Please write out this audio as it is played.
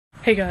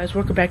Hey guys,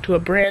 welcome back to a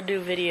brand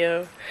new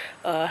video.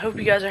 I hope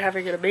you guys are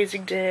having an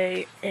amazing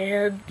day,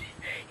 and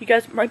you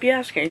guys might be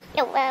asking,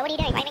 Yo, what are you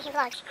doing? Why are you making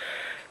vlogs?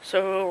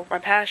 So my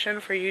passion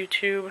for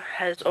YouTube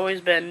has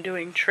always been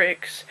doing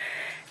tricks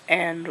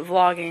and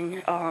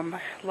vlogging,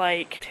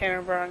 like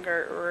Tanner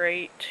Brunger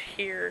right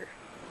here.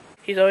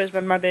 He's always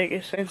been my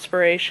biggest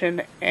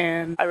inspiration,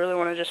 and I really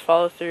want to just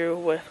follow through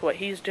with what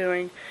he's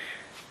doing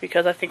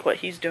because I think what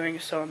he's doing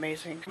is so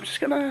amazing. I'm just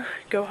gonna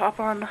go hop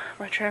on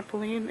my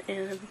trampoline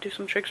and do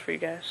some tricks for you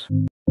guys.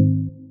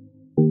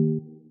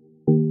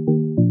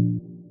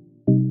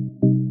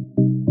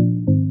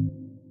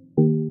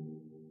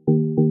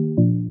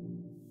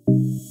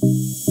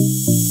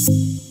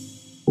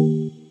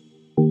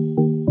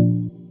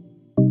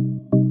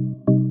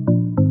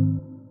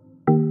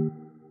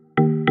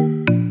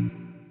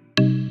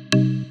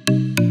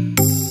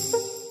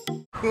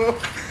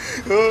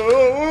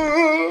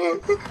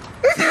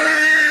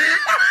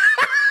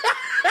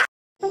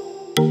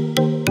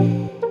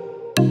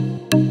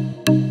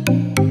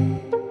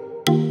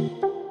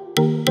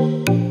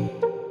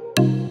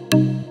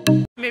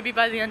 Maybe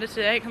by the end of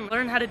today I can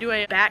learn how to do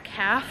a back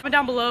half. Comment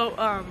down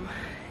below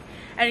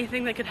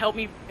anything that could help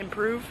me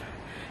improve,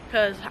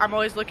 because I'm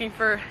always looking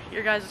for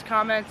your guys'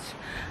 comments.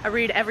 I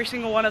read every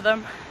single one of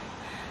them.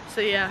 So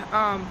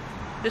yeah,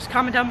 just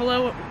comment down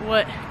below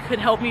what could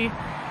help me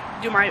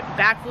do my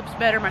back flips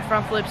better, my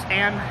front flips,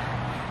 and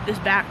this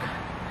back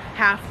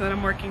half that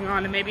I'm working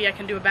on. And maybe I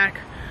can do a back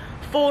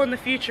full in the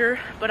future,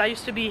 but I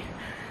used to be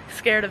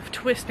scared of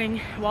twisting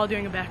while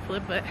doing a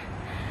backflip, but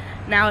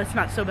now it's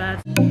not so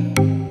bad.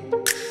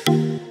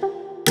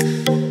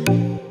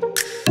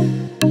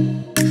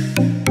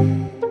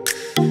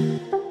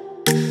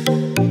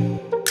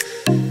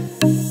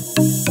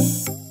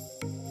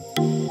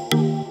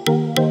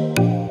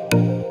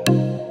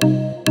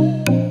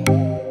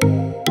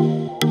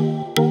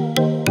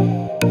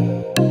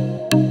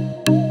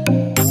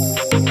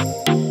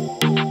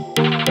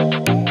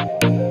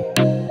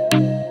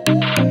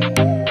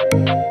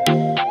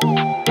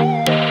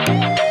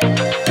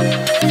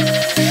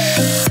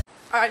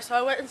 Alright, so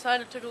I went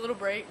inside and took a little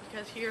break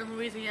because here in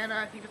Louisiana,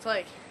 I think it's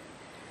like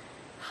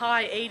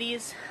high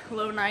 80s,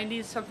 low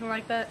 90s, something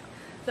like that.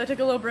 So I took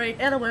a little break,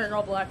 and I'm wearing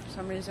all black for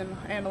some reason,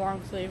 and a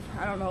long sleeve.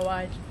 I don't know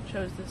why I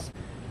chose this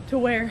to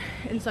wear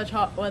in such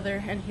hot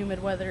weather and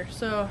humid weather.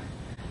 So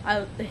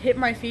I hit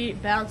my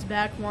feet, bounced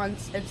back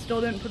once, and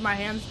still didn't put my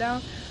hands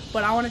down.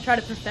 But I want to try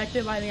to perfect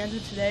it by the end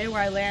of today,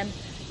 where I land,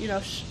 you know,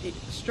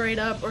 straight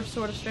up, or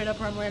sort of straight up,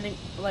 where I'm landing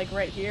like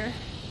right here.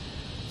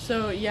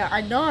 So yeah,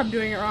 I know I'm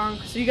doing it wrong,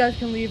 so you guys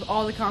can leave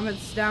all the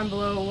comments down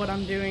below what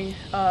I'm doing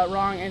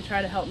wrong and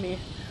try to help me,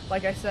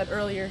 like I said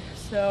earlier.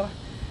 So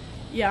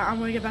yeah, I'm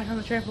gonna get back on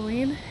the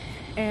trampoline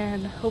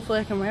and hopefully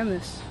I can land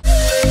this.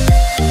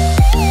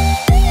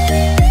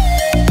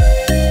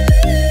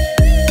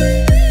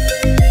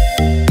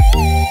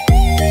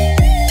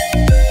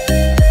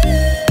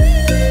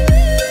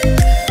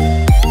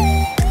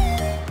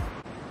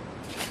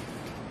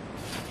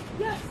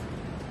 Yes!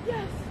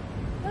 Yes!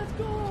 Let's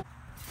go!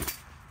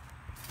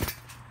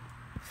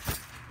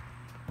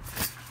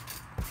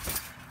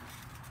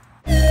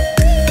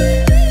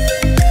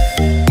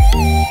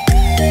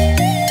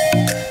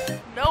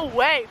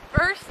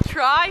 First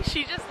try,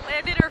 she just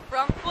landed her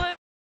front flip.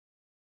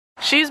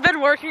 She's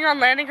been working on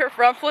landing her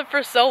front flip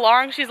for so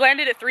long. She's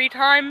landed it 3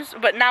 times,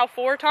 but now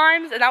 4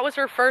 times, and that was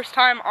her first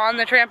time on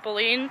the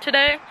trampoline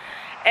today,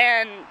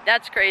 and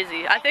that's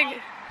crazy. I think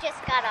I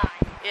just got on.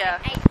 Yeah.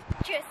 I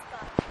just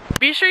got on.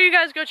 Be sure you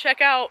guys go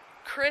check out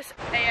Chris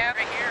AM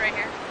right here. I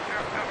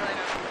don't really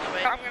know.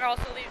 But I'm gonna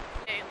also leave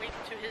a link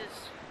to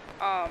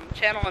his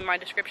channel in my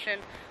description.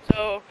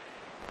 So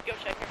go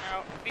check him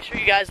out. Be sure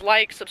you guys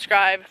like,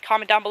 subscribe,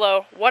 comment down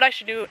below what I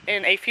should do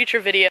in a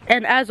future video.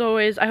 And as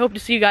always, I hope to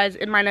see you guys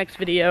in my next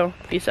video.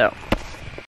 Peace out.